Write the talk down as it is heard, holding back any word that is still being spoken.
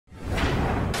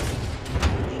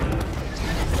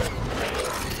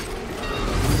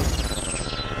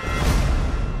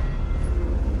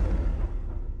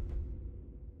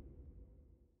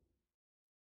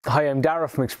Hi, I'm Darragh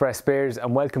from Express Spares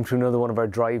and welcome to another one of our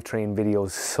drivetrain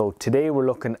videos. So today we're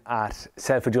looking at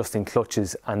self-adjusting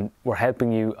clutches and we're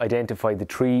helping you identify the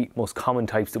three most common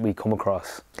types that we come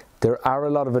across. There are a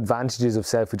lot of advantages of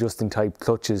self-adjusting type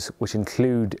clutches, which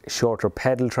include shorter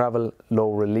pedal travel,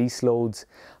 low release loads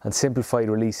and simplified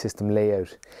release system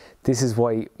layout. This is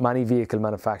why many vehicle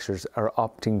manufacturers are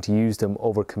opting to use them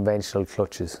over conventional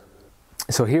clutches.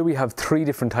 So here we have three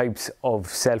different types of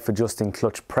self-adjusting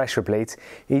clutch pressure plates,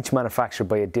 each manufactured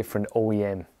by a different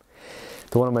OEM.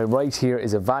 The one on my right here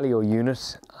is a Valeo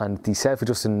unit, and the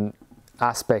self-adjusting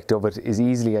aspect of it is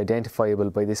easily identifiable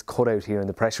by this cutout here in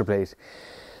the pressure plate.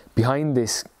 Behind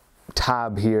this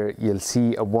tab here you'll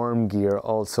see a worm gear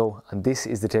also, and this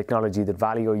is the technology that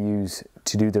Valeo use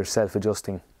to do their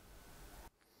self-adjusting.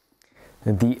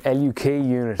 The LUK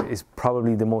unit is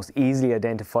probably the most easily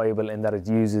identifiable in that it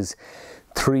uses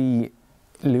three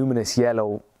luminous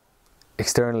yellow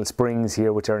external springs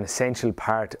here, which are an essential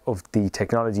part of the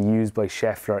technology used by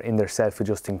Schaeffler in their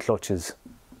self-adjusting clutches.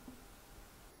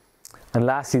 And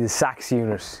lastly, the Sachs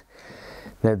unit.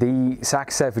 Now the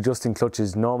Sachs self-adjusting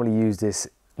clutches normally use this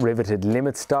riveted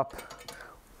limit stop.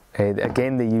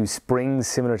 Again, they use springs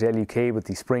similar to LUK, but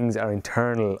the springs are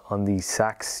internal on the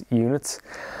Sachs units.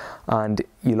 And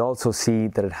you'll also see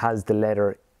that it has the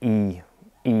letter E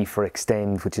for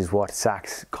extend, which is what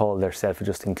Sachs call their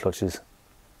self-adjusting clutches.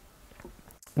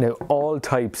 Now, all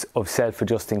types of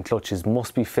self-adjusting clutches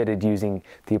must be fitted using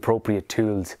the appropriate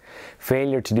tools.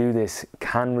 Failure to do this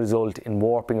can result in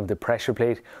warping of the pressure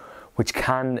plate, which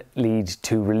can lead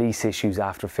to release issues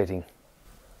after fitting.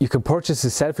 You can purchase a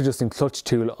self-adjusting clutch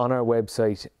tool on our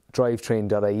website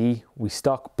drivetrain.ie. We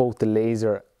stock both the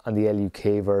laser and the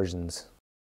LUK versions.